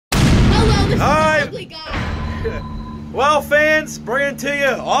Well, fans, bringing to you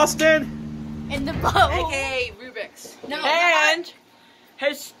Austin. In the boat. AKA Rubik's. No, and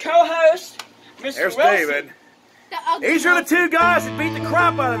his co-host, Mr. There's Wilson. David. the ugly These are the Wilson. two guys that beat the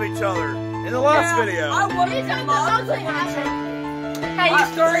crap out of each other in the last video. I These wanted are to the ugly Wilson. Hey, you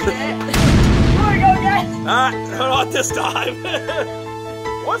started it. Here we go, guys. Not this time.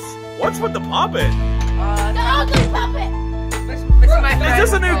 What's with the puppet? The ugly puppet. This is my friend. Is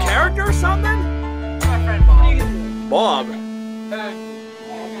this a new character or something? My friend Bob. Bob.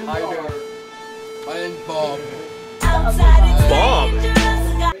 How you doing? My name's Bob. Bob.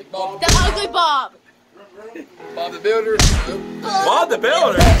 The ugly Bob. Bob the Builder. Bob the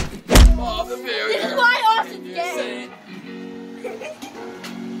Builder. Bob the This is Builder. why Austin's gay.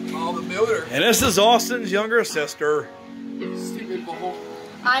 Bob the Builder. And this is Austin's younger sister. Stupid ball.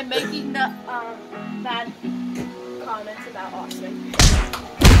 I'm making the bad comments about Austin.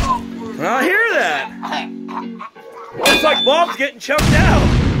 I hear that. Looks like Bob's getting choked out.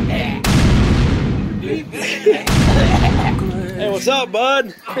 Hey, what's up, bud?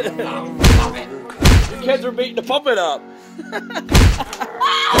 The kids are beating the puppet up.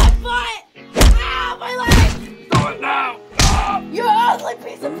 Ah, my foot! Ah, my leg! Do it now. You ugly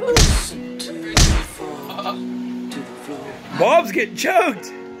piece of poop! Bob's getting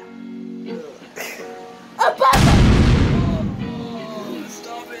choked. A puppet!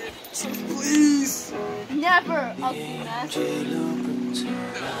 Stop it. Please. Never, ugly mess.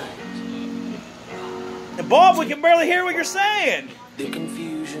 And Bob, we can barely hear what you're saying. The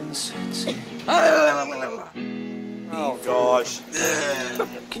confusion sets in. Oh gosh.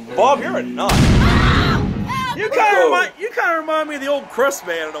 Bob, you're a nut. Ow! You kind of remind me of the old Chris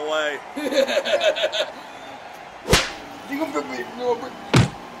man in a way. You gonna put me? No, but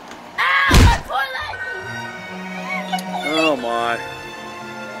Ah, my Oh my.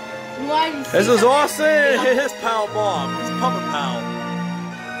 foot! This is Austin and his pal Bob, his puppet pal.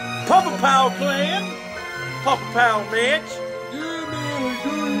 Puppet pal clan. Puppet pal Mitch.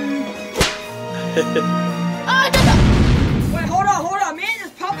 wait, hold on. Me and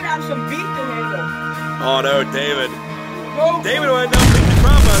this puppet have some beef to handle. Oh no, David. No. David will end up beating the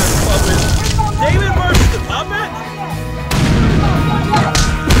crap out of the puppet. David versus the puppet?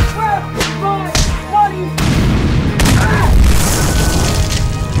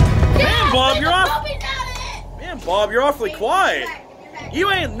 Man, Bob, you're off. Man, Bob, you're awfully quiet.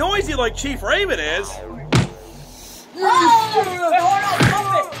 You ain't noisy like Chief Raven is. Wait, hold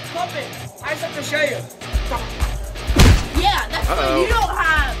on, puppet. I have something to show you. Yeah, that's Uh-oh. why you don't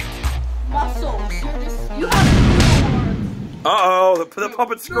have muscles. You have arms. Uh-oh, the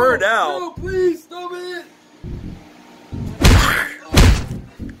puppet's screwed now. No, please, stop it.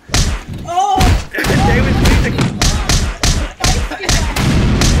 Oh! David's beating the...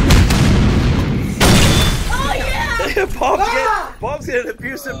 Oh yeah! Bob's getting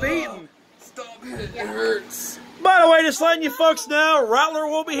abusive beaten. Stop it, it hurts. By the way, just letting you folks know, Rattler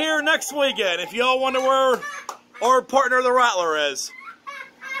will be here next weekend. If y'all wonder where our partner, the Rattler, is.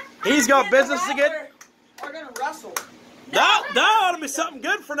 He's got business to get... We're gonna wrestle. That ought to be something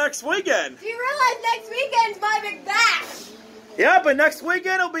good for next weekend. Do you realize next weekend's my big bash? Yeah, but next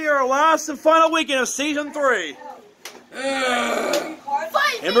weekend will be our last and final weekend of season 3. Fight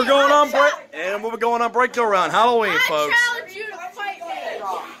And me! we're going on break. challenge- And we'll be going on break till around Halloween, I folks. challenge you to fight me!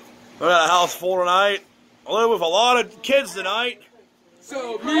 We got a house full tonight. I live with a lot of kids tonight.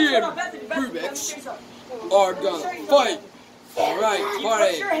 So me and Rubik's are gonna fight. Alright, party.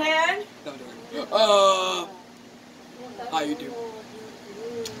 Put your hand. How you do?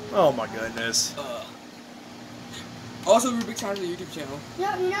 Oh my goodness. Also, Rubik's has a YouTube channel.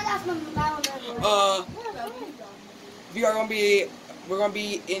 No, you know that's my We're gonna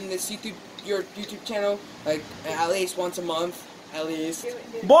be in this your YouTube channel like at least once a month, at least.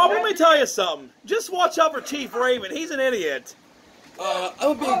 Bob, let me tell you something. Just watch out for Chief Raven. He's an idiot.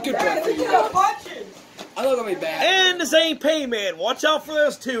 I'm gonna be a good friend for you. I'm not gonna be bad. And the Zane Payman. Watch out for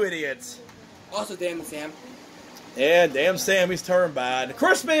those two idiots. Also, damn Sam. Yeah, damn Sammy's turned bad.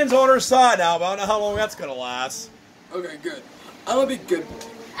 Chris Man's on her side now, but I don't know how long that's gonna last. Okay, good. I'm gonna be good boy.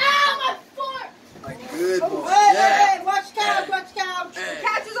 Ow, my foot! Like good boy. Hey, watch couch, watch couch! Hey. The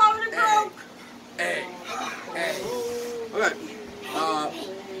couch is already broke! Hey. Okay.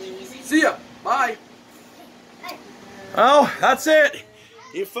 See ya. Bye. Well, that's it.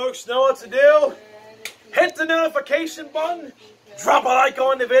 You folks know what to do. Hit the notification button. Drop a like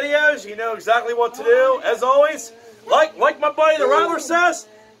on the videos. You know exactly what to do. As always, like my buddy the Rattler says,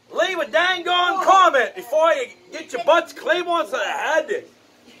 leave a dang on comment before you get your butts claimed onto the head.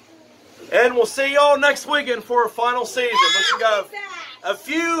 And we'll see y'all next weekend for a final season. We got a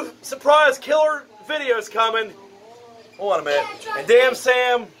few surprise killer videos coming. Hold on a minute. And Damn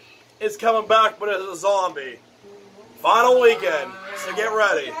Sam is coming back, but as a zombie. Final weekend, so get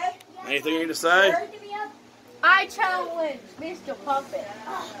ready. Anything you need to say? I challenge Mr. Puppet.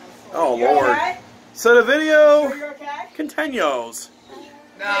 Oh, Lord. So the video continues.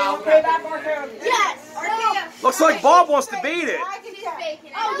 Yes! Looks like Bob wants to beat it.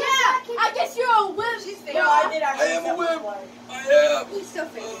 Oh yeah! I guess you're a wimp. No, I am a wimp. I am. He's so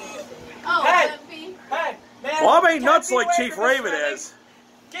fake. Oh, Hey. wimpy. Hey, man. Bob ain't nuts 10 feet like away Chief from Mr. Raven Remming. is.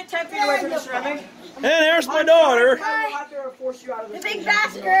 Get 10 feet away from Mr. Remming. And there's my daughter. I will have to force you out of this. The big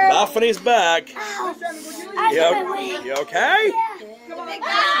bass girl. Bethany's back. Mr. Remming, would you leave? Yep. You okay? Come on. Big bass.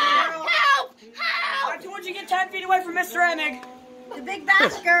 Help! I told you get 10 feet away from Mr. Remming. The big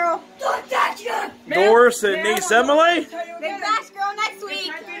bass girl. Don't touch her. Doris and niece Emily. Big bass girl next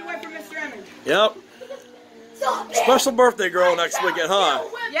week. 10 feet away from Mr. Remming. Yep. Special birthday girl next weekend, huh?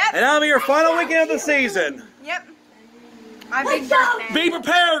 Yep. And that'll be your final weekend of the season. Yep. My big birthday. Be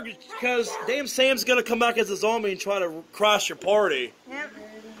prepared, because Damn Sam's going to come back as a zombie and try to crash your party. Yep.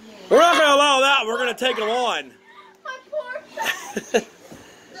 We're not going to allow that. We're going to take him on. My poor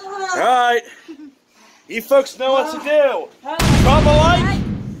Alright. You folks know what to do. Drop a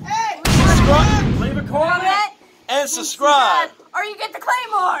like, subscribe, leave a comment, and subscribe. Or you get the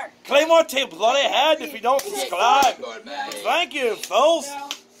Claymore. Claymore to your bloody head if you don't subscribe. Thank you, folks.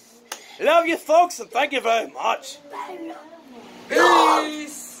 Love you, folks, and thank you very much.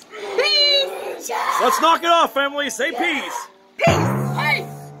 Peace. Peace. Let's knock it off, family. Say peace. Peace.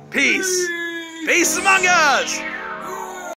 Peace. Peace among us.